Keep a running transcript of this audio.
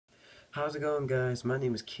How's it going, guys? My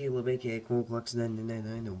name is Caleb, aka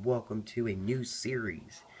CoolPlux999, and welcome to a new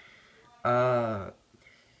series. Uh,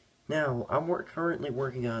 now, currently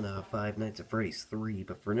working on Five Nights at Freddy's 3,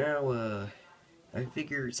 but for now, I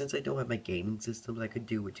figure since I don't have my gaming systems, I could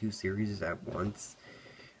do with two series at once.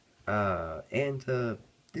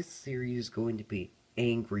 This series is going to be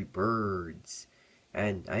Angry Birds,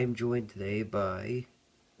 and I am joined today by...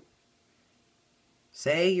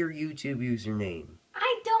 Say your YouTube username.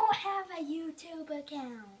 I don't have a YouTube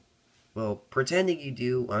account. Well, pretending you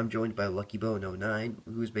do, I'm joined by LuckyBone09,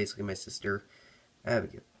 who's basically my sister,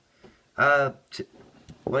 Abigail. Uh, t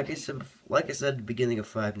like I said at the beginning of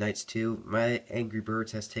Five Nights 2, my Angry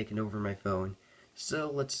Birds has taken over my phone. So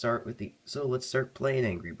let's start playing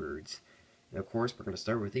Angry Birds. And of course, we're gonna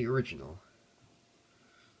start with the original.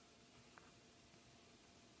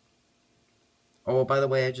 Oh, by the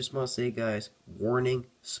way, I just want to say, guys, warning,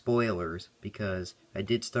 spoilers, because I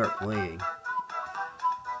did start playing.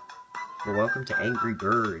 Well, welcome to Angry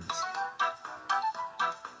Birds.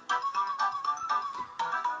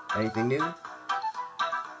 Anything new?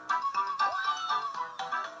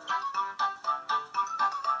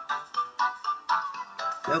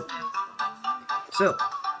 Nope. So,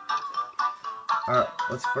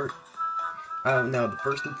 let's first. Now,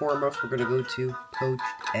 first and foremost, we're gonna go to poached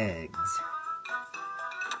eggs.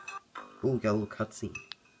 Ooh, got a little cutscene.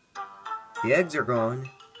 The eggs are gone.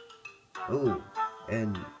 Ooh,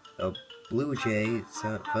 and a blue jay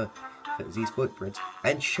sees footprints,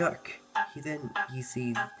 and Chuck. He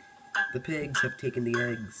sees the pigs have taken the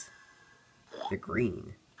eggs. They're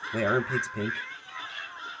green. Wait, aren't pigs pink?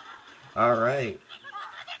 All right.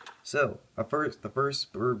 So, the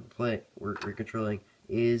first bird we're controlling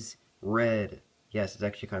is Red. Yes, it's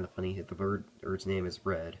actually kind of funny. The bird's name is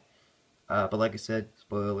Red. But like I said,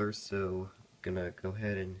 spoilers. So, I'm gonna go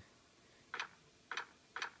ahead and.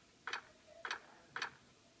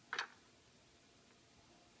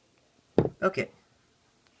 Okay.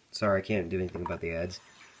 Sorry, I can't do anything about the ads.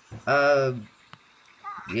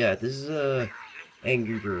 Yeah, this is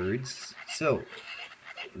Angry Birds. So,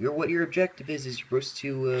 what your objective is you're supposed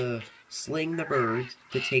to sling the birds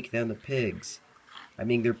to take down the pigs. I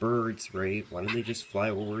mean, they're birds, right? Why don't they just fly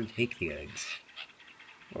over and take the eggs?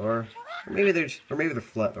 Or maybe they're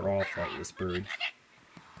flat. They're all flightless birds.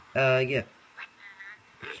 Yeah.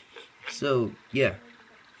 So, yeah.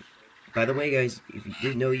 By the way, guys, if you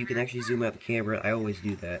didn't know, you can actually zoom out the camera. I always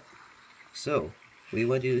do that. So, what you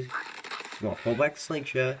want to do is, pull back the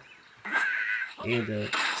slingshot and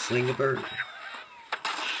sling the bird.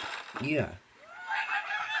 Yeah.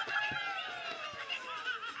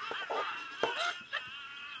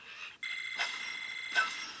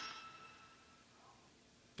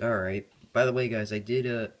 Alright. By the way, guys, I did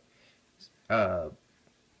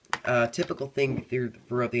typical thing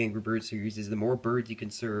throughout the Angry Birds series is the more birds you can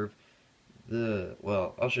serve,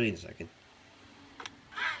 well, I'll show you in a second.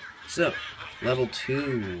 So, level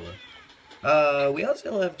 2. We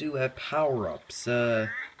also have power-ups. You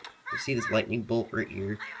see this lightning bolt right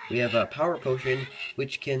here. We have a power potion,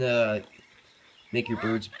 which can, make your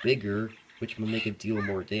birds bigger, which will make them deal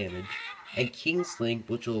more damage. And King Sling,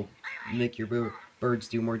 which will make your birds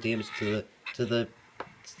do more damage to the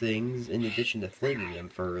things, in addition to flinging them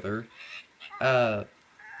further.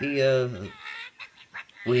 We have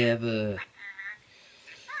a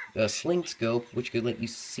sling scope, which could let you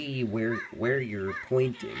see where you're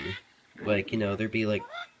pointing. Like, there'd be like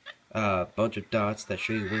a bunch of dots that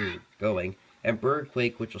show you where you're going. And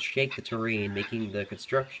Birdquake, which will shake the terrain, making the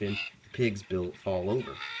construction the pigs built fall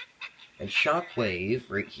over. And Shockwave,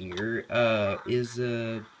 right here,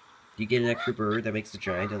 you get an extra bird that makes a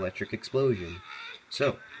giant electric explosion.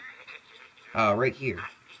 So, right here,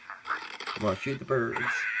 I'm gonna shoot the birds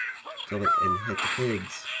and hit the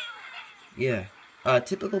pigs. Yeah.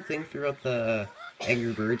 Typical thing throughout the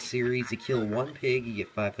Angry Birds series, you kill one pig, you get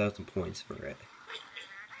 5,000 points for it.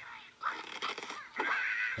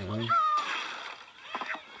 And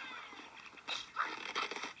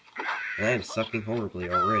I am sucking horribly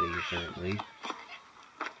already, apparently.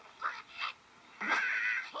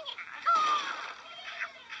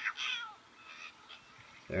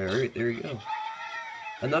 Alright, there you go.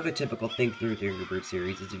 Another typical thing through the Angry Birds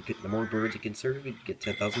series is the more birds you can serve, you get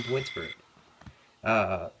 10,000 points for it.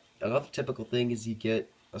 Another typical thing is you get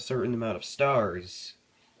a certain amount of stars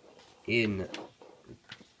in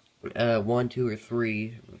 1, 2, or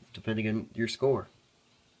 3, depending on your score.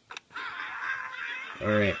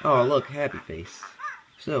 Alright. Oh, look, happy face.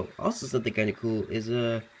 So, also something kind of cool is,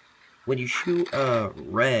 when you shoot,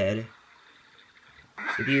 Red,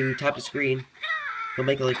 if you tap the screen, he'll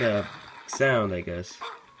make, like, a sound, I guess.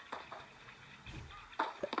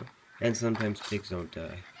 And sometimes pigs don't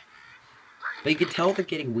die. But you can tell they're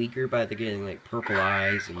getting weaker by they're getting like purple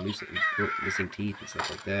eyes and missing teeth and stuff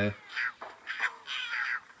like that.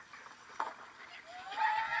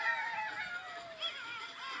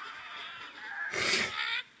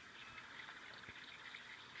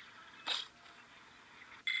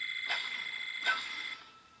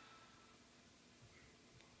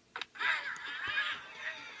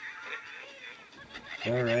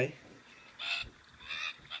 Alright.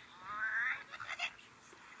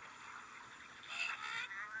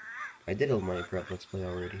 I did a Minecraft Let's Play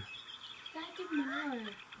already. I did not.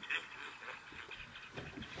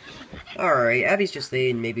 Alright, Abby's just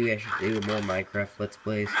saying maybe I should do more Minecraft Let's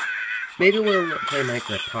Plays. Maybe we'll play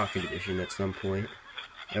Minecraft Pocket Edition at some point.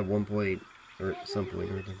 At one point, or at some point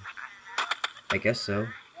or other. I guess so.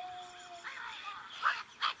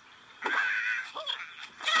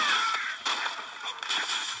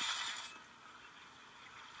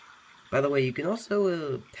 By the way, you can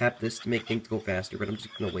also tap this to make things go faster, but I'm just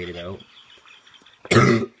gonna wait it out.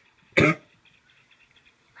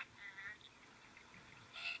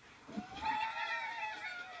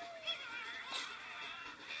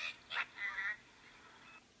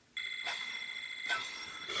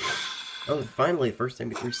 Oh, finally, first time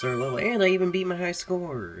to 3-star level, and I even beat my high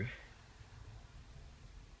score!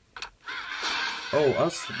 Oh,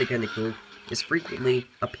 also something kinda cool is frequently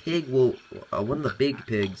a pig will, one of the big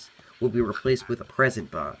pigs will be replaced with a present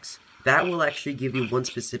box. That will actually give you one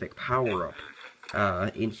specific power-up,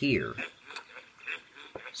 in here.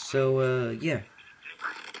 So, yeah.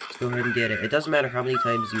 Let's go ahead and get it. It doesn't matter how many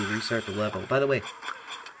times you restart the level. By the way,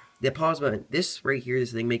 the pause button, this right here,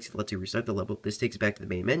 this thing lets you restart the level. This takes back to the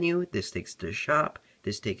main menu. This takes to shop.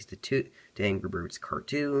 This takes to Angry Birds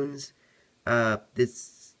cartoons.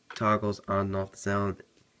 This toggles on and off the sound.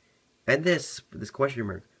 And this question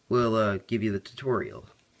mark will give you the tutorial.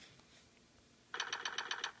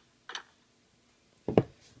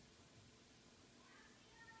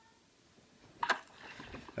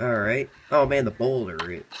 Alright. Oh man, the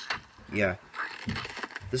boulder. Yeah.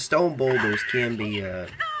 The stone boulders can be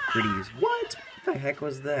pretty useful. What the heck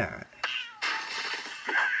was that?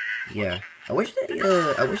 Yeah. I wish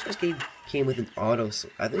this game came with an auto.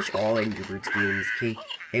 I wish all Angry Birds games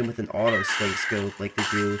came with an auto sling scope like they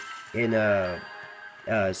do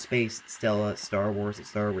in Space Stella, Star Wars, and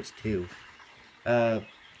Star Wars 2.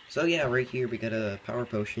 So yeah, right here we got a power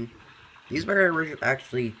potion. These were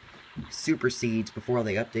actually super seeds before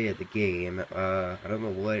they updated the game. I don't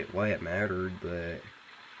know why it mattered, but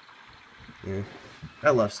yeah,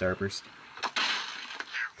 I love Starburst.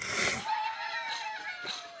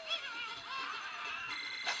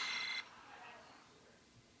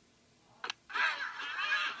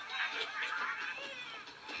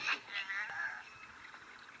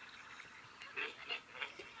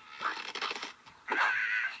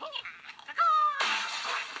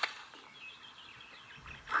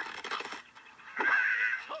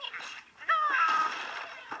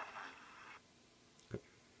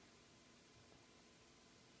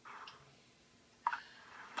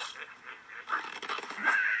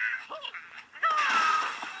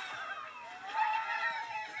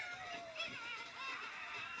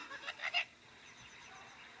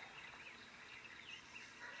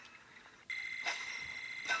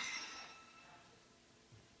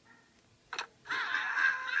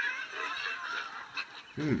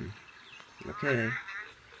 Okay.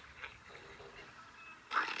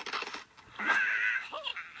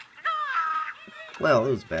 Well,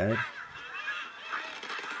 it was bad.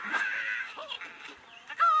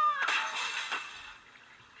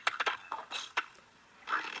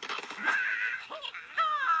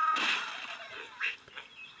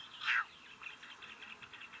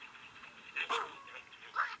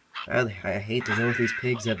 I hate to know what these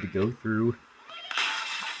pigs have to go through.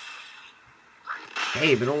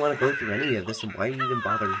 Hey, if you don't want to go through any of this, then why do you even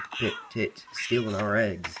bother stealing our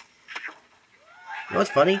eggs? You know what's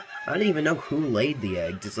funny? I don't even know who laid the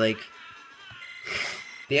eggs. It's like,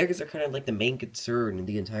 the eggs are kind of like the main concern in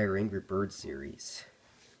the entire Angry Birds series.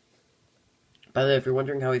 By the way, if you're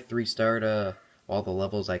wondering how I 3-starred all the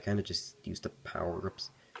levels, I kind of just used the power-ups.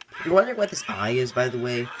 If you're wondering what this eye is, by the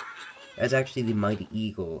way, that's actually the Mighty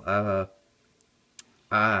Eagle.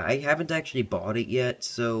 I haven't actually bought it yet,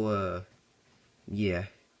 so, yeah.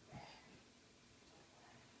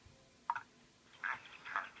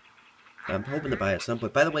 I'm hoping to buy it at some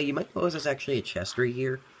point. By the way, you might notice there's actually a chest right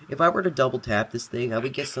here. If I were to double tap this thing, I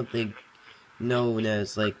would get something known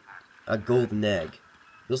as, like, a golden egg.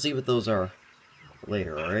 You'll see what those are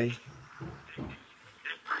later, alright?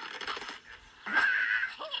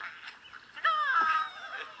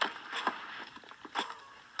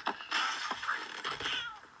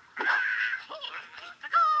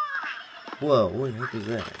 Whoa, what the heck was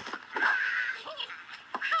that?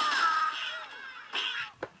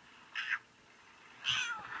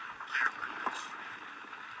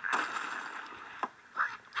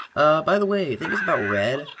 By the way, thing is about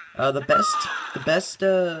Red, the best,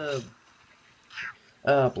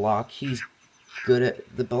 block he's good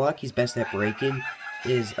at, the block he's best at breaking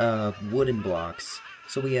is, wooden blocks.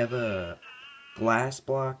 So we have, glass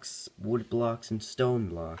blocks, wood blocks, and stone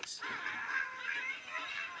blocks.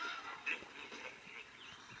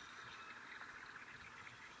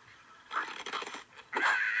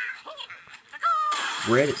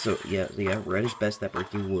 Red, so, yeah, Red is best at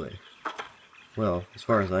breaking wood. Well, as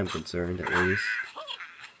far as I'm concerned, at least.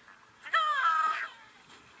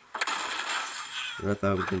 And I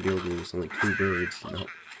thought I was going to be able to use only 2 birds. No.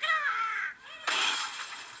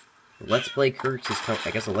 Let's Play Curse is coming.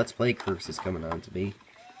 I guess a Let's Play Curse is coming on to me.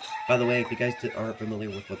 By the way, if you guys aren't familiar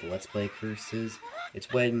with what the Let's Play Curse is,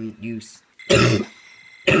 it's when you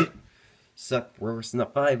suck worse than a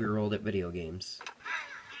 5-year-old at video games.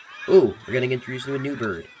 Ooh, we're getting introduced to a new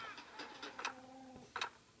bird.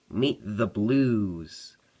 Meet the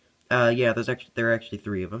Blues. Yeah, there are actually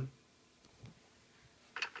 3 of them.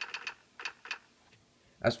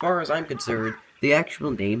 As far as I'm concerned, the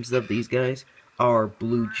actual names of these guys are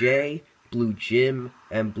Blue Jay, Blue Jim,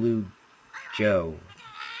 and Blue Joe.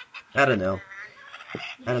 I don't know.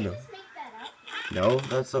 I don't know. No,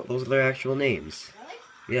 those are their actual names.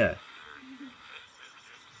 Yeah.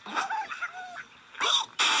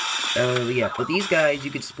 Yeah, but these guys, they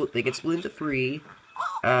get split into 3,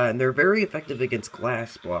 and they're very effective against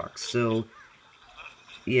glass blocks, so,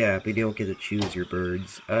 yeah, but you don't get to choose your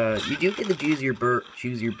birds. You do get to choose your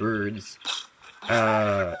birds,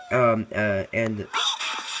 and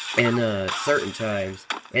certain times,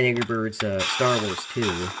 and Angry Birds, Star Wars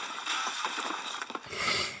 2.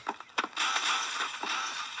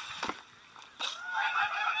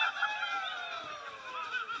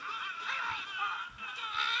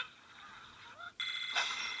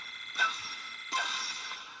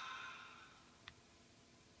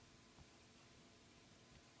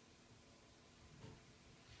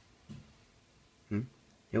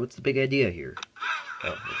 Yeah, what's the big idea here? Oh,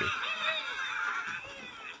 okay.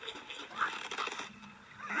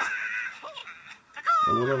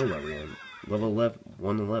 What level are we on? Level 11,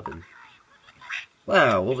 111.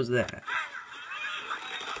 Wow, what was that?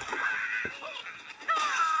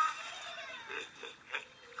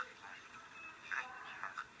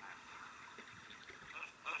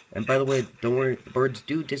 And by the way, don't worry, the birds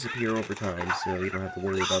do disappear over time, so you don't have to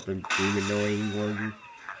worry about them being annoying longer.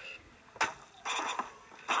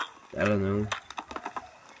 I don't know.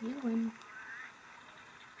 You win.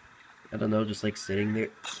 I don't know, just like sitting there.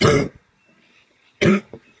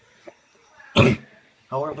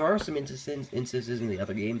 However, there are some instances in the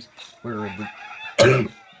other games where the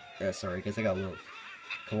yeah, sorry, I guess I got a little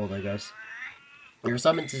cold, I guess. There are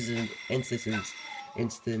some instances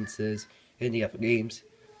in the other games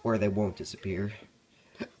where they won't disappear.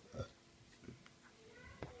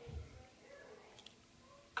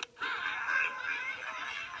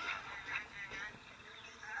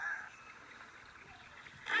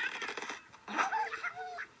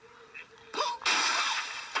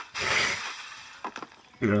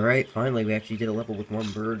 Alright, finally we actually did a level with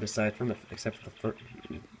 1 bird except for the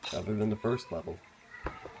other than the first level.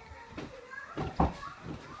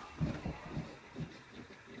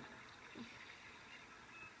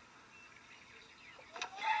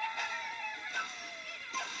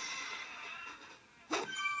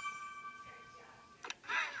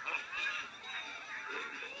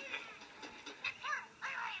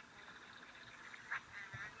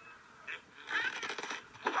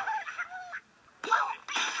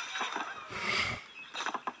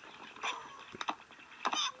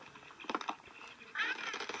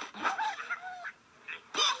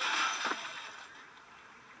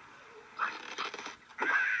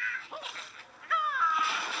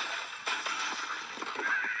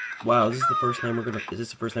 Wow, is this the first time we're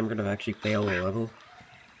gonna actually fail a level?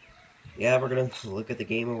 Yeah, we're gonna look at the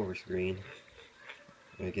game over screen,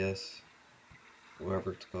 I guess.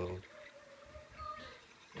 Whatever it's called.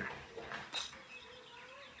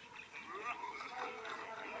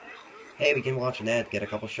 Hey, we can watch an ad, get a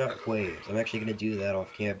couple shockwaves. I'm actually gonna do that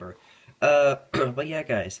off camera. But yeah,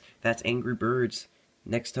 guys, that's Angry Birds.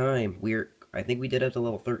 Next time, I think we did up to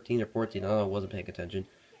level 13 or 14. Oh, I wasn't paying attention.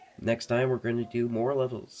 Next time, we're going to do more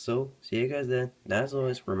levels. So, see you guys then. And as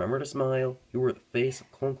always, remember to smile. You were the face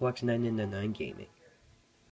of Clone Collection 999 Gaming.